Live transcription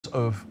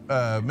of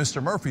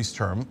Mr. Murphy's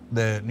term,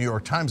 the New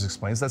York Times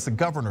explains, that's the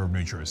governor of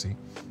New Jersey.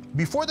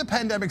 Before the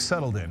pandemic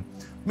settled in,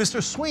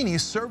 Mr. Sweeney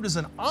served as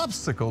an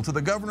obstacle to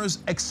the governor's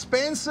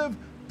expansive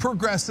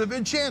progressive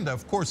agenda.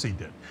 Of course he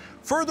did.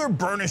 Further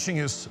burnishing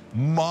his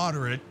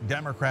moderate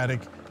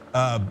Democratic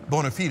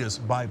bona fides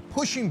by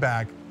pushing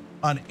back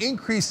on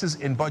increases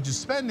in budget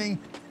spending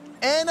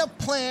and a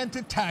plan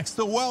to tax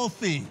the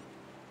wealthy.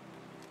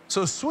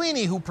 So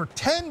Sweeney, who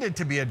pretended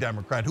to be a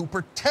Democrat, who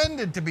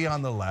pretended to be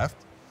on the left,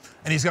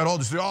 and he's got all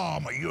this, oh,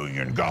 I'm a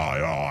union guy,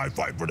 oh, I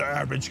fight for the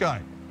average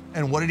guy.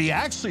 And what did he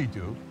actually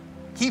do?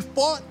 He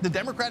fought the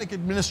Democratic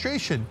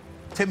administration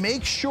to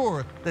make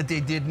sure that they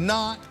did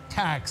not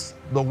tax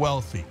the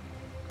wealthy.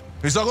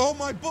 He's like, oh,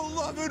 my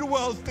beloved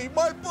wealthy,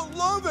 my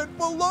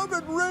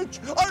beloved rich,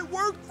 I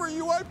work for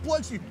you, I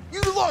bless you.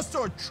 You lost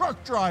to a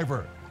truck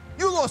driver.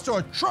 You lost to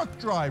a truck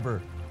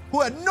driver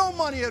who had no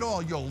money at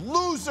all, you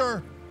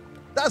loser.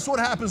 That's what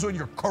happens when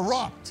you're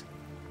corrupt.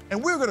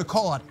 And we're gonna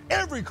call out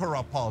every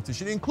corrupt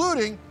politician,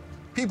 including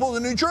people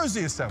in the New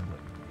Jersey Assembly.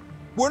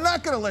 We're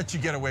not gonna let you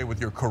get away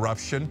with your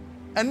corruption.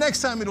 And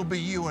next time it'll be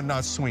you and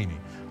not Sweeney.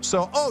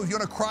 So, oh, you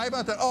wanna cry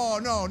about that? Oh,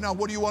 no, now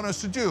what do you want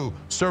us to do?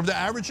 Serve the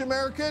average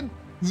American?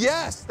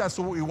 Yes, that's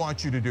what we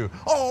want you to do.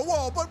 Oh,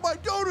 well, but my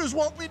donors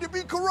want me to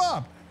be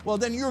corrupt. Well,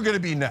 then you're gonna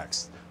be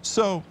next.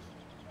 So,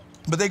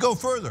 but they go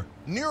further.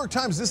 New York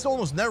Times, this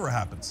almost never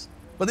happens.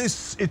 But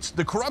it's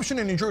the corruption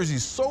in New Jersey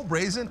is so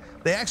brazen,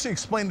 they actually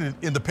explained it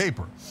in the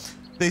paper.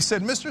 They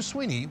said Mr.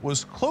 Sweeney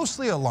was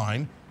closely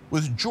aligned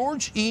with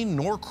George E.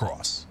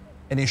 Norcross,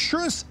 an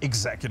insurance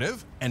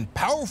executive and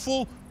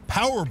powerful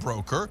power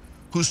broker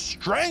whose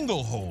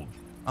stranglehold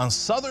on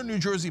southern New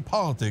Jersey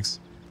politics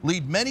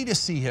lead many to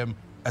see him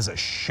as a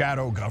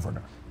shadow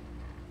governor.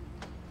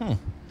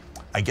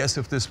 I guess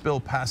if this bill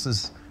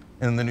passes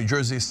in the New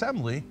Jersey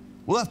Assembly,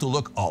 we'll have to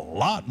look a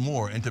lot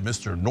more into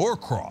Mr.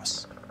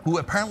 Norcross, who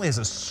apparently has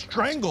a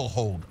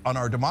stranglehold on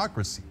our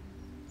democracy.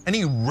 And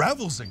he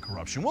revels in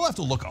corruption. We'll have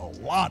to look a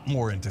lot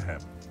more into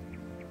him.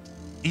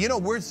 You know,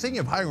 we're thinking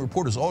of hiring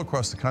reporters all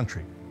across the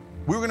country.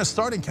 We were gonna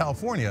start in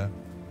California,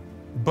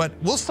 but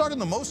we'll start in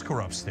the most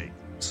corrupt state.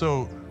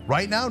 So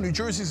right now, New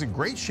Jersey's in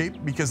great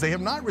shape because they have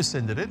not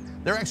rescinded it.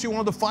 They're actually one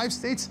of the 5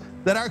 states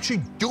that are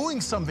actually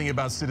doing something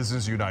about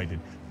Citizens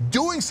United,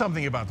 doing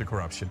something about the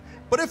corruption.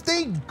 But if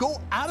they go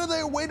out of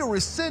their way to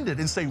rescind it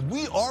and say,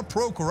 we are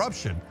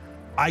pro-corruption,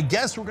 I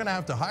guess we're gonna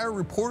have to hire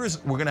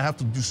reporters, we're gonna have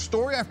to do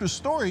story after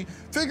story,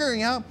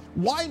 figuring out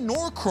why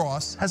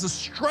Norcross has a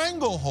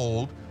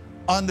stranglehold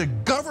on the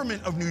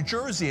government of New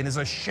Jersey and is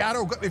a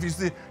shadow, if he's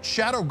the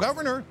shadow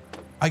governor,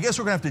 I guess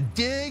we're gonna have to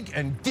dig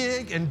and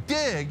dig and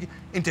dig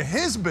into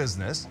his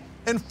business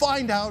and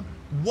find out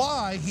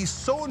why he's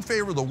so in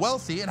favor of the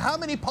wealthy and how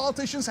many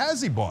politicians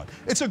has he bought.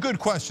 It's a good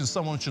question,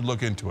 someone should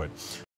look into it.